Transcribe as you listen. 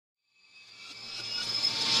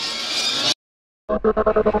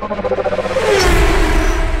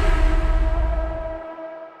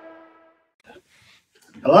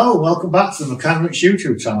Hello, welcome back to the Mechanics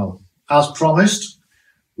YouTube channel. As promised,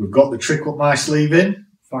 we've got the trick up my sleeve in.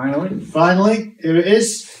 Finally, here it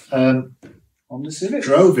is. On the Civic.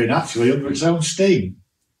 Drove in actually under its own steam,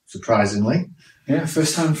 surprisingly. Yeah,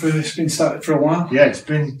 first time it's been started for a while. Yeah, it's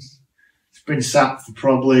been sat for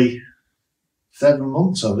probably 7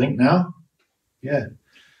 months, I think now. Yeah.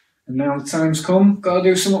 And now the time's come. Got to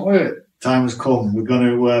do something with it. Time has come. We're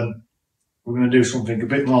going to do something a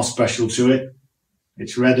bit more special to it.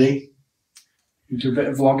 It's ready. You do a bit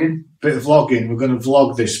of vlogging. We're going to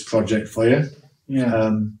vlog this project for you.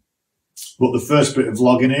 Yeah. But the first bit of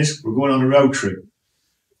vlogging is we're going on a road trip.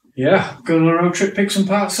 Yeah, going on a road trip, pick some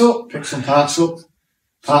parts up.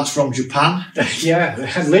 Parts from Japan. Yeah,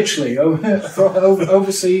 literally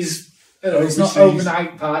overseas. It's not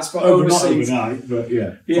overnight parts, but overseas. Not overnight, but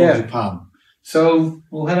yeah, from Japan. So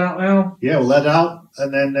we'll head out now. Yeah, we'll head out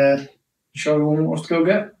and then show everyone what to go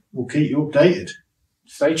get. We'll keep you updated.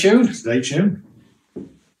 Stay tuned. Stay tuned.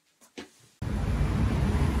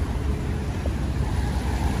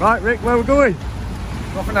 Right, Rick, where are we going?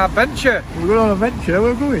 We're off on an adventure. We're going on an adventure.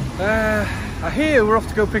 Where are we going? I hear we're off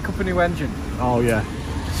to go pick up a new engine. Oh yeah.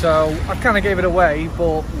 So I kind of gave it away,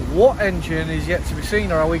 but what engine is yet to be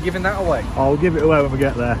seen, or are we giving that away? Oh, we'll give it away when we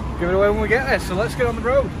get there. Give it away when we get there. So let's get on the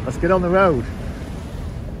road. Let's get on the road.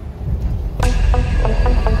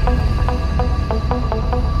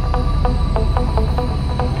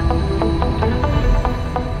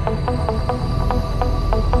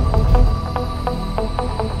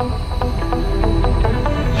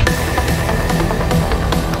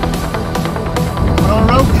 We're on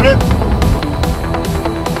a road trip.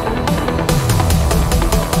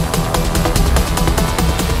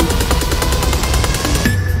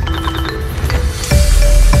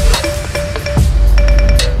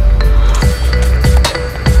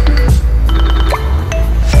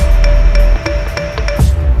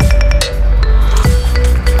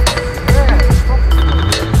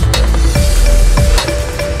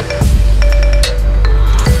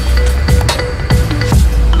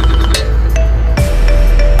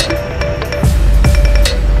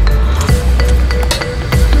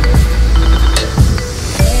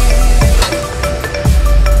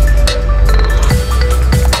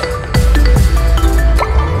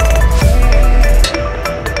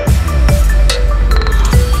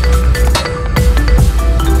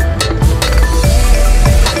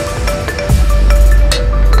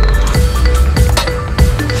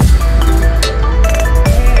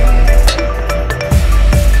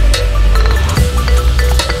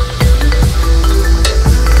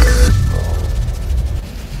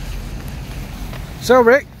 So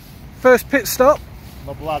Rick, first pit stop.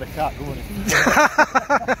 My bladder can't go in.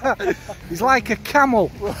 He's like a camel.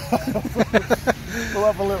 We'll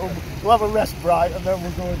have a rest break and then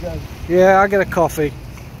we'll go again. Yeah, I'll get a coffee.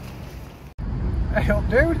 Hey up,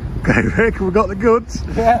 dude. Okay, Rick, we've got the goods.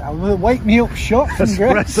 Yeah, wake me up shots and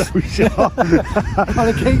grits. Espresso shot.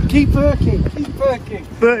 Gotta keep working, keep working.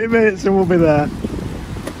 30 minutes and we'll be there.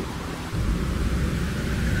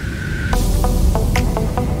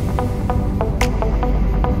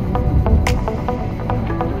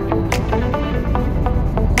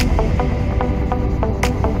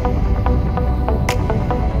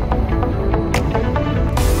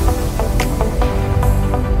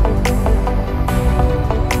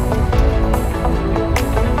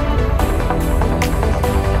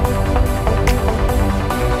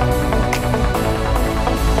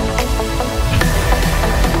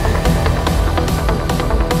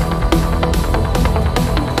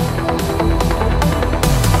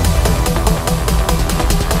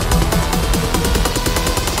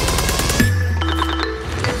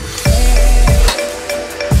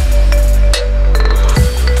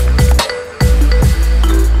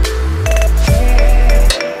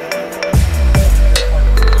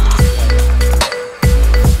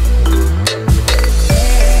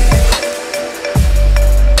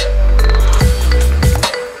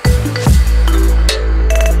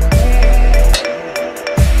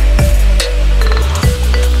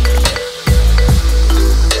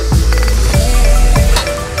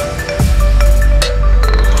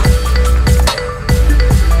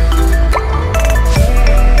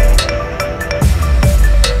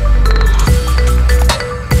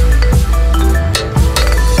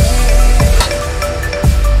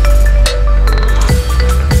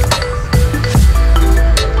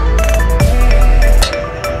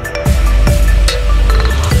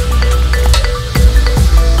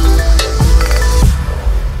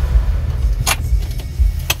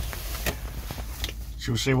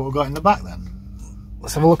 Shall we see what we've got in the back then?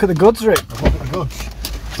 Let's have a look at the goods, Rick. Have a look at the goods.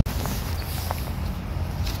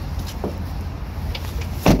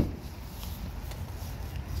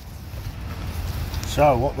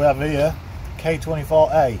 So what we have here,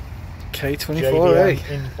 K24A. K24A. JDM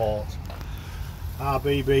import.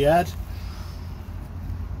 RBB head.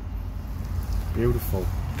 Beautiful.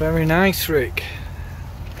 Very nice, Rick.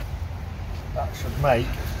 That should make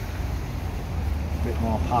a bit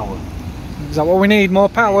more power. Is that what we need? More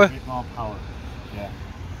power? A bit more power, yeah.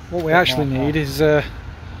 What we actually need is a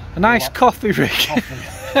nice coffee, Rick. Coffee.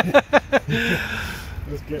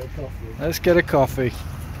 Let's get a coffee. Let's get a coffee.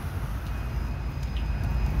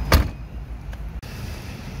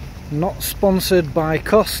 Not sponsored by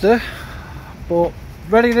Costa, but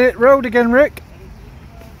ready to hit road again, Rick.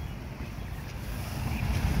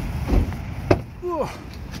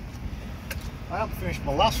 I haven't finished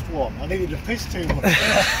my last one. I needed to piss too much.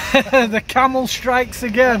 The camel strikes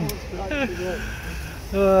again.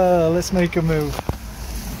 Let's make a move.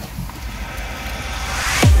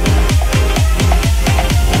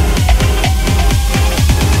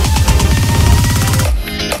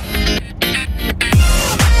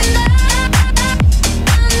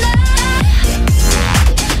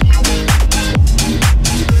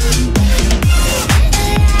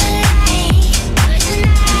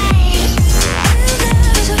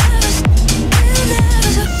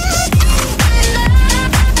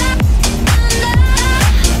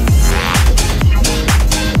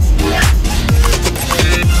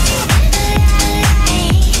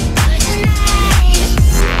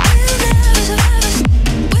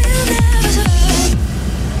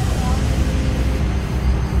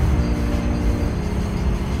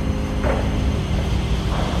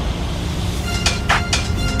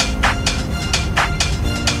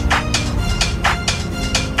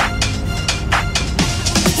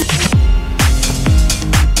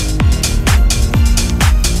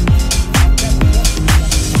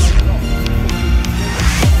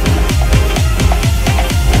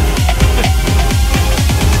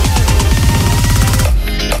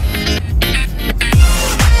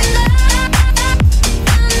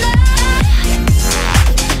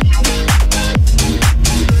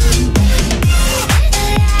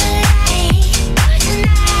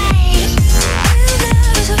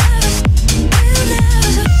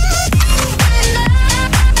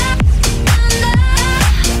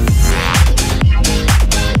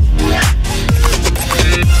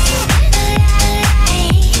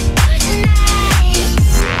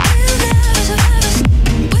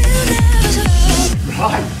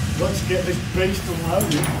 Get this beast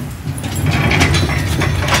unloaded.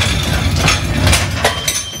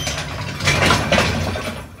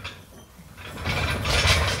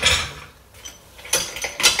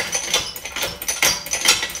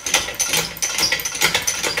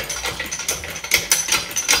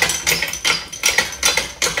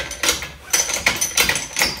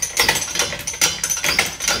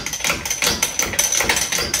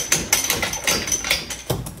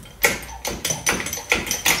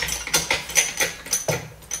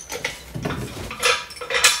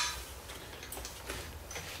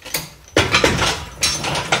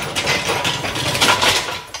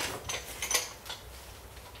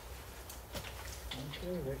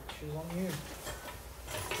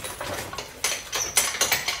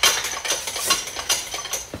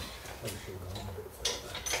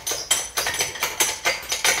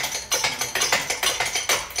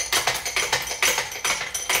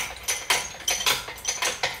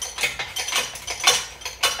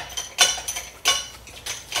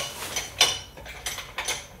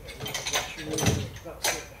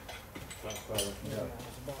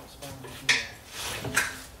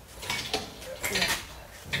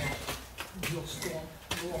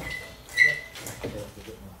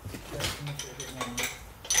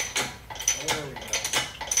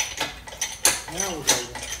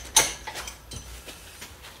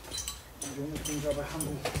 Grab a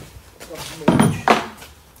handle.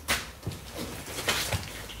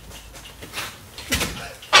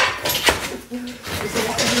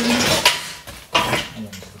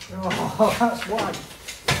 Oh, that's why.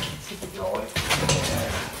 Keep it going.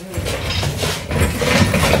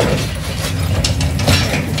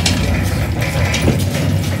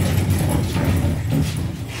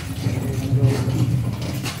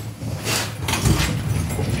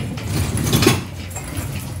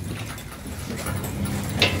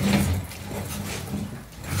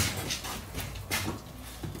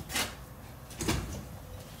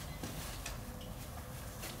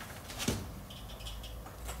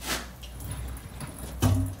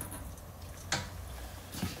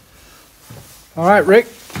 All right, Rick.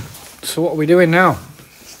 So what are we doing now?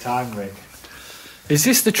 It's time, Rick. Is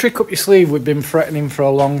this the trick up your sleeve we've been threatening for a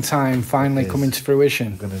long time finally coming to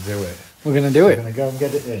fruition? We're going to do it. We're going to do it? We're going to go and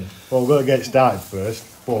get it in. Well, we're going to get it started first,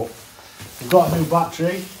 but we've got a new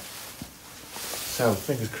battery, so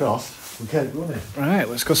fingers crossed we'll get it running. Right,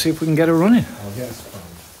 let's go see if we can get it running. I'll get us phone.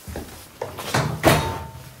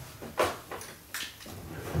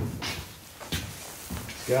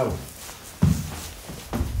 Let's go.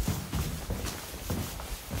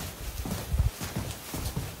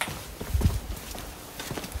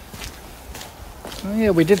 Oh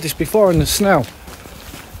yeah, we did this before in the snow.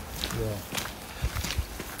 Yeah.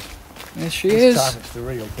 There she is. This time it's the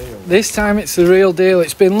real deal. This time it's the real deal.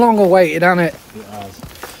 It's been long awaited, hasn't it? It has.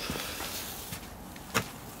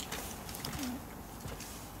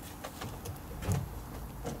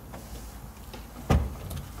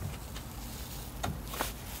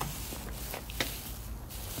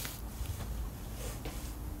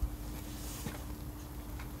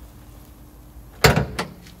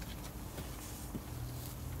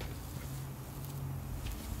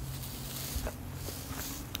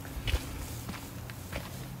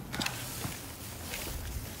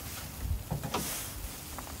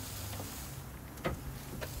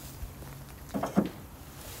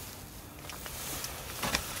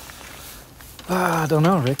 I don't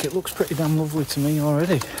know, Rick. It looks pretty damn lovely to me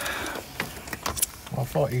already. Well, I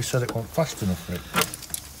thought you said it wasn't fast enough for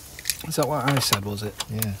it. Is that what I said, was it?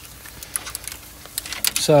 Yeah.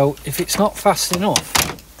 So, if it's not fast enough,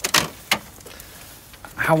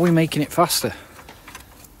 how are we making it faster?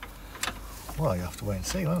 Well, you have to wait and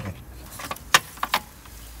see, won't you?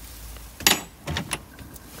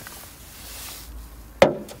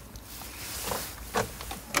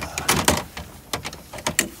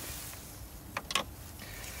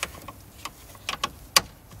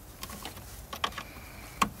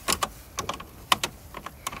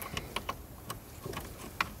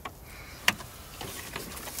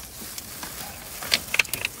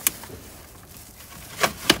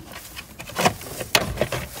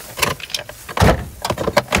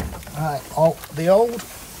 Right, oh, the old.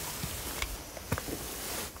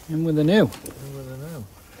 In with the new. In with the new.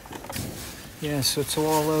 Yeah, so to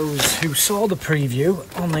all those who saw the preview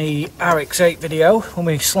on the RX-8 video when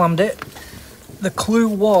we slammed it, the clue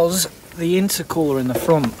was the intercooler in the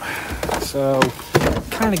front. So,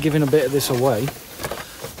 kind of giving a bit of this away.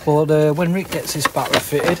 But when Rick gets this battery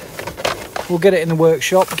fitted, we'll get it in the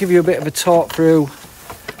workshop, give you a bit of a talk through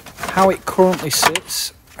how it currently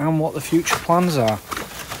sits and what the future plans are.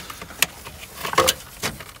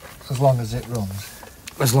 As long as it runs.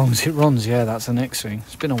 As long as it runs, yeah, that's the next thing.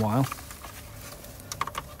 It's been a while.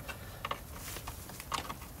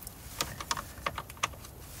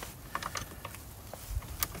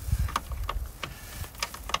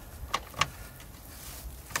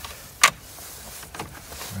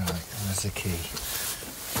 Right, there's the key.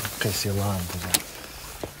 In case the alarm goes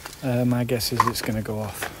off. My guess is it's going to go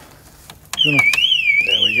off. There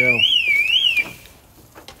we go.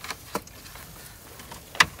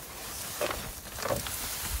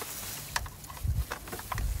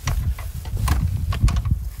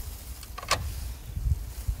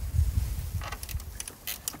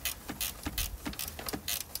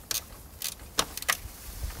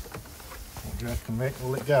 What do you reckon, Rick?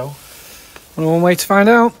 Will it go? Only one way to find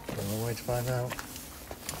out. One way to find out.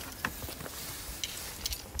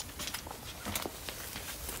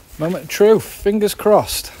 Moment of truth. Fingers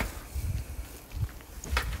crossed.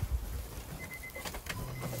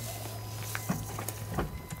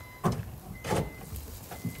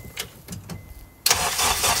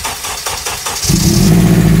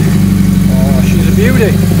 Oh, she's a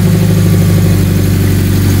beauty.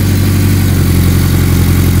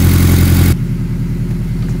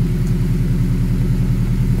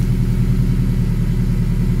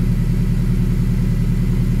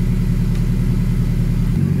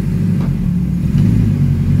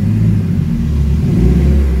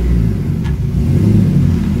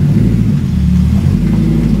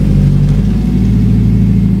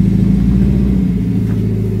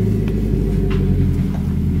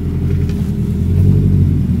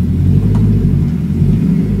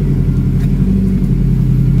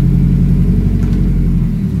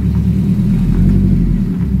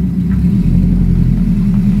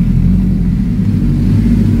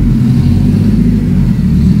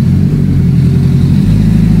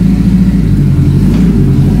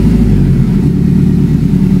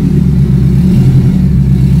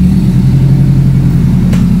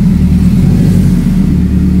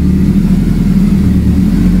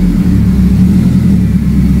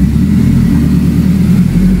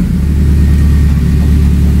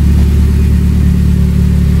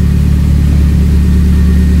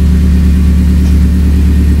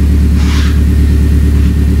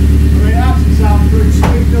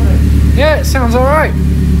 Sounds alright.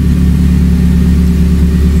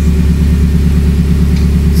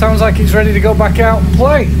 Sounds like it's ready to go back out and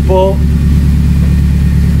play, but... Well,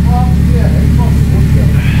 yeah, it's possible, yeah.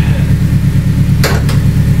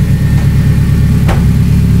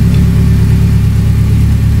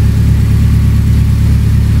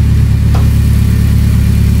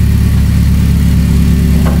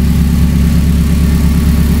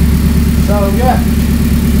 So yeah,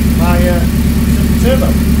 my turbo.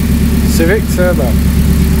 Civic Turbo. I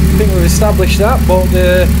think we've established that, but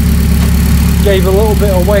gave a little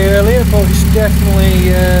bit away earlier, but it's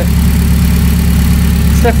definitely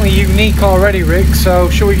unique already, Rick. So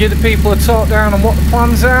shall we give the people a talk down on what the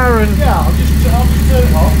plans are? And yeah, I'll just turn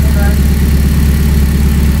it off and then...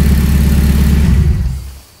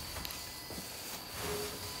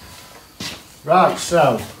 Right,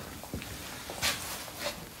 so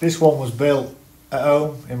this one was built at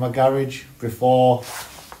home in my garage before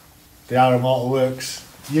the Arrow Motorworks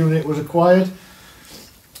unit was acquired.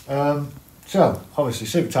 So obviously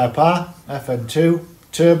Civic Type R, FM2,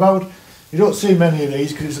 turboed. You don't see many of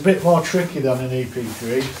these because it's a bit more tricky than an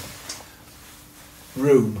EP3.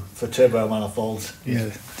 Room for turbo manifolds. yeah,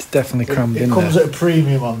 it's definitely crammed It in comes there. at a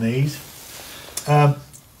premium on these.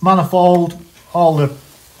 Manifold, all the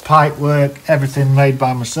pipe work, everything made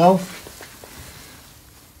by myself.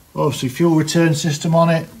 Obviously fuel return system on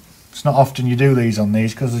it. It's not often you do these on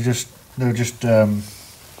these because they just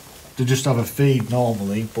have a feed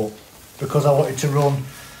normally, but because I wanted to run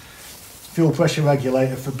fuel pressure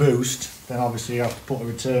regulator for boost, then obviously you have to put a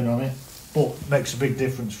return on it, but makes a big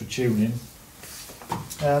difference for tuning.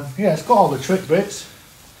 Yeah, it's got all the trick bits.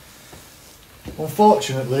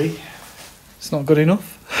 Unfortunately, It's not good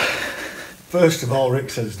enough. first of all, Rick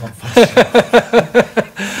says it's not fast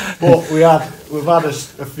enough. But we've had a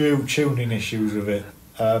few tuning issues with it.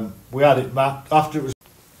 We had it mapped after it was.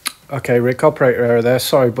 Okay, Rick, operator error there.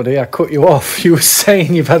 Sorry, buddy, I cut you off. You were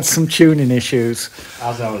saying you've had some tuning issues.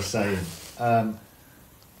 As I was saying,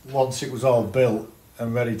 once it was all built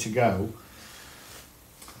and ready to go,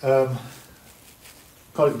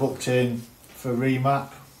 got it booked in for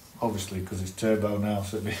remap, obviously because it's turbo now,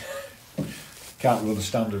 so can't run a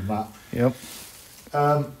standard map. Yep.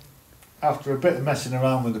 After a bit of messing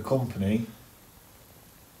around with the company,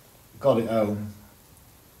 got it home,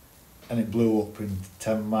 and it blew up in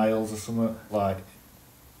 10 miles or something. Like,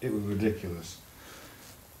 it was ridiculous.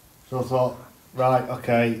 So I thought, right,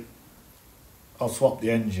 okay, I'll swap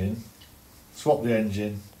the engine. Swap the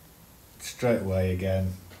engine straight away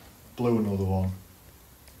again, blew another one.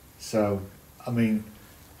 So, I mean,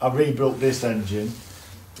 I rebuilt this engine,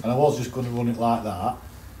 and I was just going to run it like that,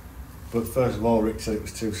 but first of all, Rick said it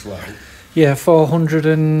was too slow. Yeah, 400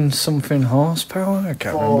 and something horsepower. I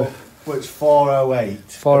can't remember. Well, it's 408.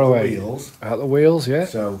 408 at the wheels. At the wheels, yeah.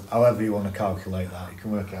 So, however you want to calculate that, you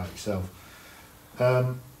can work it out yourself.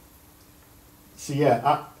 So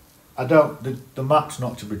yeah, I don't. The map's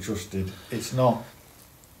not to be trusted. It's not.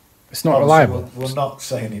 It's not reliable. We'll not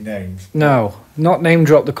say any names. No, not name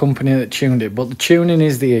drop the company that tuned it, but the tuning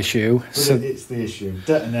is the issue. But So, it's the issue.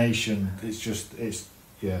 Detonation. It's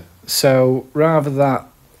yeah. so rather that,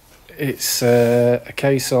 it's a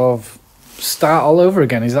case of start all over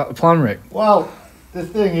again. Is that the plan, Rick? Well, the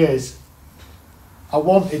thing is, I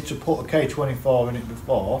wanted to put a K24 in it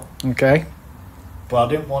before, Okay. but I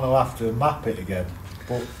didn't want to have to map it again.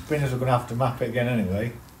 But being as we're going to have to map it again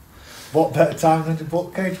anyway, what better time than to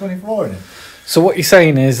put K24 in it? So what you're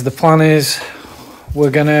saying is the plan is we're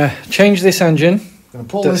gonna change this engine. Going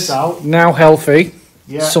to pull this out. Now healthy,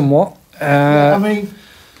 Yeah. somewhat. Yeah, I mean,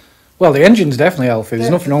 Well, the engine's definitely healthy. There's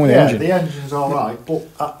nothing wrong with the engine. the engine's all right,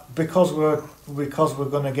 but because we're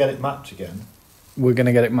going to get it mapped again, We're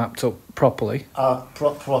gonna get it mapped up properly.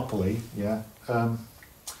 properly, yeah.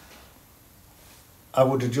 I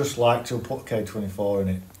would have just liked to have put K24 in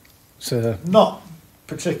it. So Not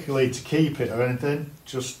particularly to keep it or anything.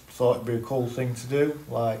 Just thought it'd be a cool thing to do.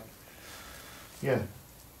 Like, yeah.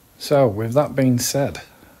 So with that being said,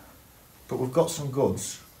 But we've got some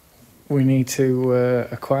goods. we need to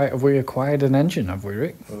acquire. Have we acquired an engine? Have we,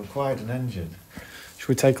 Rick? We've acquired an engine. Should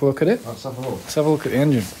we take a look at it? Let's have a look. Let's have a look at the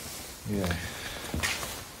engine. Yeah.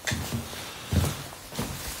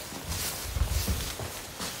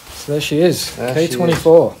 So there she is. There she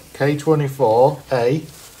K24. K24A.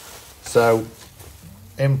 So,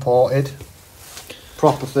 imported.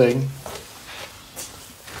 Proper thing.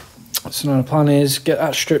 So now the plan is get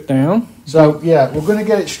that stripped down. So, yeah, we're going to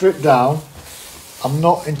get it stripped down. I'm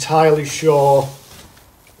not entirely sure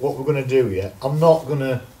what we're going to do yet. I'm not going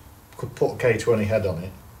to put a K20 head on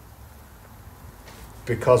it,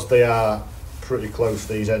 because they are pretty close,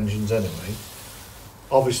 these engines anyway.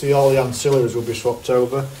 Obviously all the ancillaries will be swapped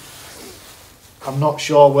over. I'm not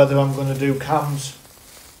sure whether I'm going to do cams.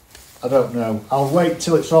 I don't know. I'll wait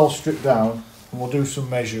till it's all stripped down and we'll do some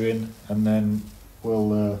measuring and then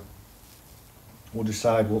we'll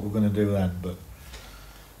decide what we're going to do then. But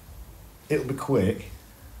it'll be quick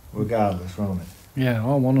regardless, won't it? Yeah,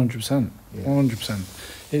 oh, 100%. Yeah.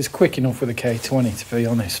 100%. It's quick enough with the K20 to be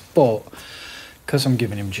honest, but because I'm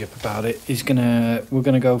giving him jip about it, we're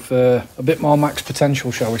gonna go for a bit more max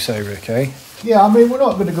potential, shall we say, Rick, eh? Yeah, I mean, we're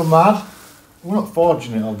not going to go mad. We're not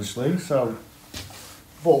forging it, obviously, so...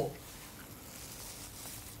 But...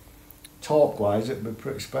 Torque-wise, it'd be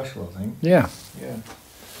pretty special, I think. Yeah. Yeah.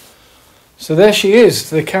 So there she is,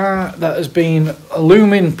 the car that has been a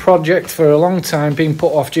looming project for a long time, being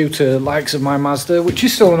put off due to the likes of my Mazda, which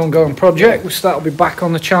is still an ongoing project, which that'll be back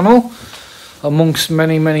on the channel, amongst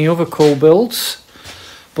many, many other cool builds.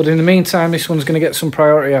 But in the meantime, this one's going to get some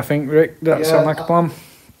priority, I think, Rick. That sound like a plan?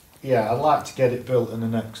 Yeah, I'd like to get it built in the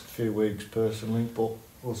next few weeks, personally, but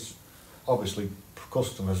obviously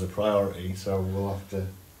customers are priority, so we'll have to...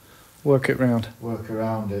 Work it round. Work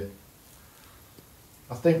around it.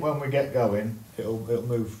 I think when we get going, it'll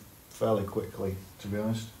move fairly quickly, to be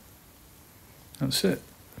honest. That's it.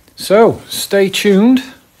 So, stay tuned.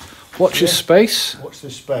 Watch this space. Watch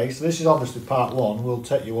this space. This is obviously part one. We'll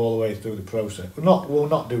take you all the way through the process. We'll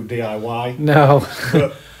not do DIY. No.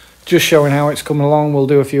 But just showing how it's coming along. We'll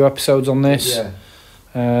do a few episodes on this.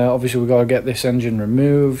 yeah. Obviously, we've got to get this engine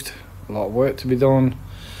removed. A lot of work to be done.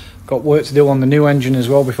 Got work to do on the new engine as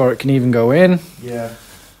well before it can even go in. Yeah.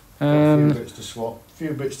 A few bits to swap. A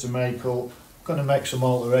few bits to make up. Going to make some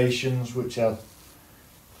alterations, which I'd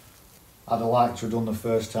have liked to have done the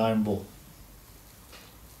first time, but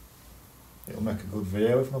it'll make a good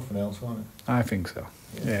video if nothing else, won't it? I think so.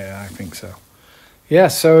 Yeah, I think so. Yeah,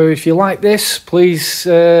 so if you like this, please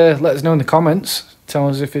let us know in the comments. Tell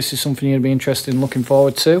us if this is something you'd be interested in looking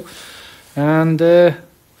forward to. And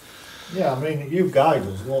yeah, I mean, you guide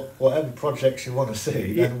us. Whatever projects you want to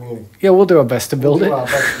see, then we'll do our best to build we'll it. do our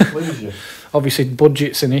best to please you. Obviously,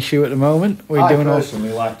 budget's an issue at the moment. I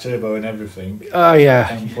personally like turbo and everything. Oh,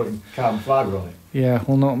 yeah. And putting carbon fibre on it. Yeah,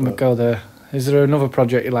 we'll not go there. Is there another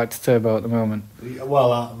project you'd like to turbo at the moment?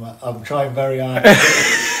 Well, I'm trying very hard.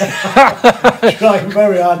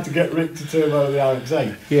 To get Rick to turbo the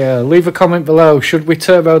RX-8. Yeah, leave a comment below. Should we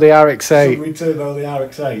turbo the RX-8? Should we turbo the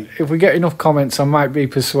RX-8? If we get enough comments, I might be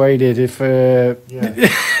persuaded. If Yeah.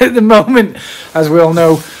 at the moment, as we all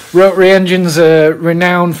know, rotary engines are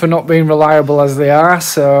renowned for not being reliable as they are.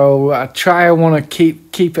 So I want to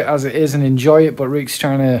keep it as it is and enjoy it. But Rick's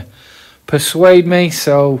trying to persuade me.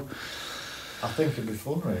 So. I think it'd be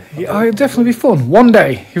fun, really. Yeah, it'd definitely be fun. One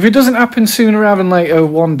day. If it doesn't happen sooner rather than later,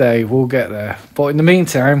 one day we'll get there. But in the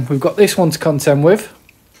meantime, we've got this one to contend with.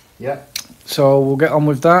 Yeah. So we'll get on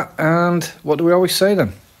with that. And what do we always say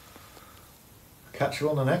then? Catch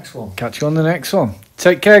you on the next one. Catch you on the next one.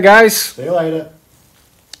 Take care, guys. See you later.